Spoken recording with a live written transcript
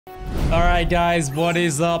Alright guys, what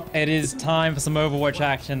is up? It is time for some Overwatch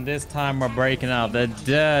action. This time we're breaking out the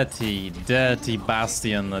dirty, dirty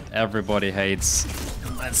Bastion that everybody hates.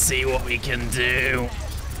 Let's see what we can do.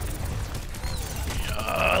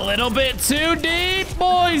 A little bit too deep,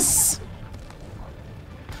 boys!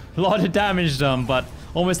 A lot of damage done, but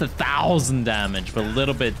almost 1,000 damage, but a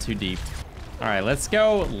little bit too deep. Alright, let's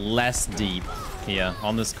go less deep here.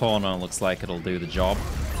 On this corner, looks like it'll do the job.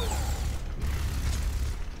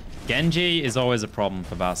 Genji is always a problem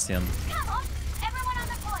for Bastion.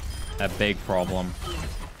 A big problem.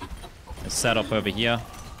 Let's set up over here.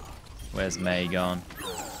 Where's Mei gone?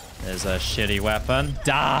 There's a shitty weapon.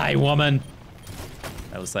 Die, woman!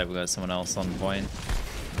 That looks like we got someone else on point.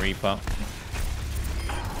 Reaper.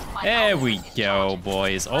 There we go,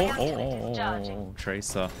 boys. Oh,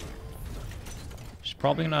 Tracer. She's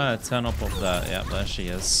probably gonna turn up there. Yep, there she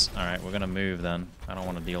is. Alright, we're gonna move then. I don't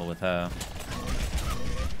want to deal with her.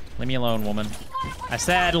 Leave me alone, woman. I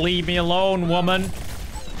said leave me alone, woman.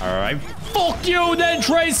 Alright. Fuck you then,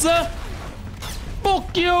 Tracer!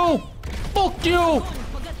 Fuck you! Fuck you!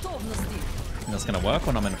 That's gonna work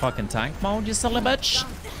when I'm in fucking tank mode, you silly bitch.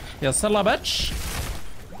 You silly bitch.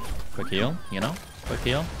 Quick heal, you know? Quick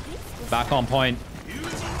heal. Back on point.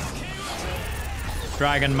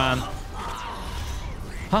 Dragon man.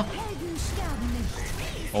 Huh?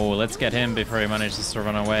 Oh, let's get him before he manages to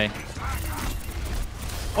run away.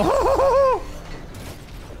 Oh!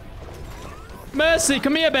 Mercy,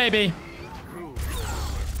 come here, baby.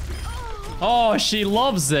 Oh, she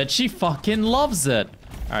loves it. She fucking loves it.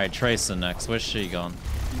 All right, Tracer next. Where's she gone?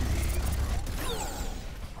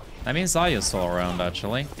 That means Zaya's still around,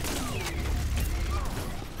 actually.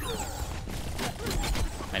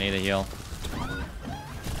 I need a heal.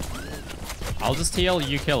 I'll just heal,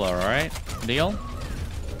 you kill her, all right? Deal?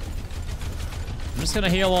 I'm just gonna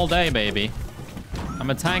heal all day, baby. I'm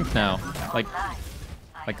a tank now, like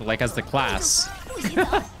as the class.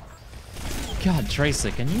 God, Tracer,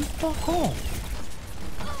 can you fuck off?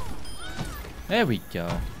 There we go.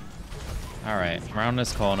 All right, around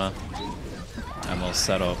this corner, and we'll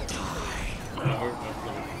set up.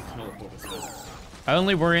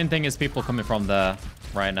 Only worrying thing is people coming from there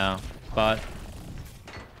right now, but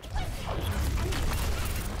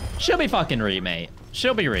she'll be fucking re, mate.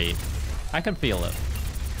 She'll be re. I can feel it.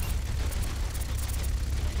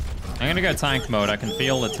 I'm gonna go tank mode. I can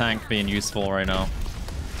feel the tank being useful right now.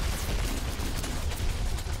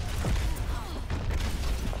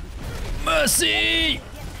 Mercy!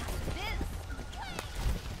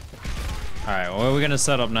 Alright, where are we gonna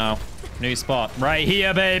set up now? New spot. Right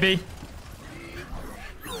here, baby!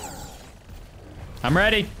 I'm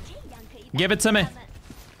ready. Give it to me.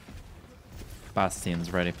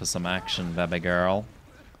 Bastion's ready for some action, baby girl.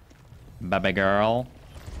 Baby girl.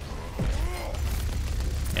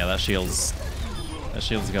 Yeah, that shield's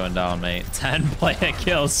going down, mate. 10-player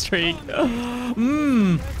kill streak.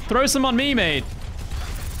 Throw some on me, mate.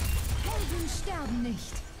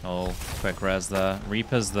 Oh, quick res there.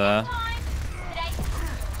 Reaper's there.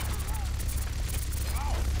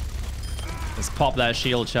 Let's pop that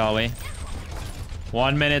shield, shall we?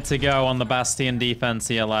 1 minute to go on the Bastion defense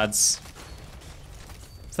here, lads.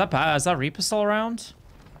 Is that Reaper still around?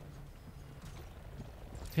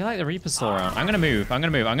 I feel like the Reaper's still around. I'm gonna move. I'm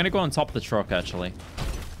gonna go on top of the truck, actually.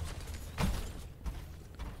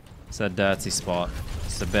 It's a dirty spot.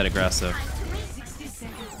 It's a bit aggressive.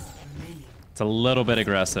 It's a little bit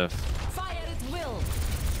aggressive.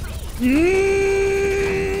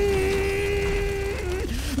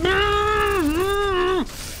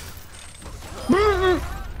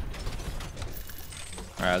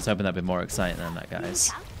 Alright, I was hoping that'd be more exciting than that, guys.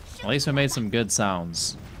 At least we made some good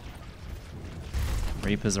sounds.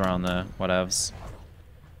 Reaper's around there. Whatevs.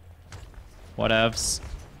 Whatevs.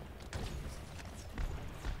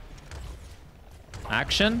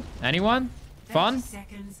 Action? Anyone? Fun?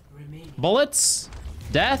 Bullets?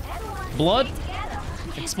 Death? Blood?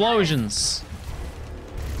 Explosions.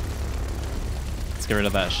 Let's get rid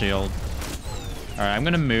of that shield. Alright, I'm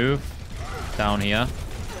gonna move down here.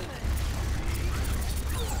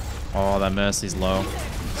 Oh, that Mercy's low.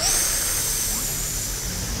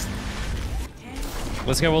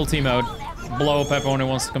 Let's go ulti mode. Blow up everyone who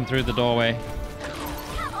wants to come through the doorway.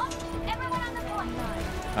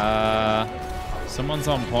 Someone's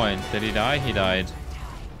on point. Did he die? He died.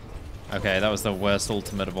 Okay, that was the worst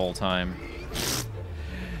ultimate of all time.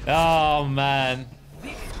 Oh, man.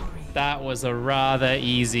 That was a rather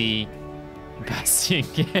easy Bastion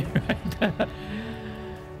game right there.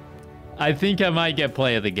 I think I might get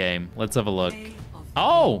play of the game. Let's have a look.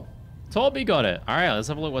 Oh! Torby got it. Alright, let's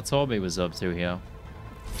have a look what Torby was up to here.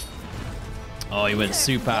 Oh, he went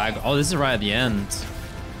super aggro. Oh, this is right at the end.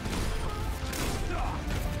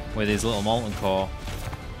 With his little molten core.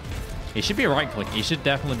 He should be right-click. He should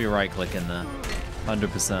definitely be right-clicking there.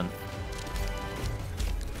 100%.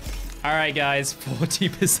 Alright, guys.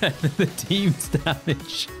 40% of the team's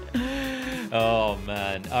damage. Oh,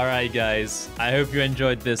 man. Alright, guys. I hope you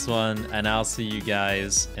enjoyed this one, and I'll see you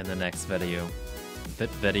guys in the next video.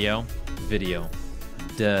 Video.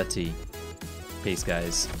 Dirty. Peace,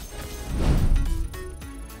 guys.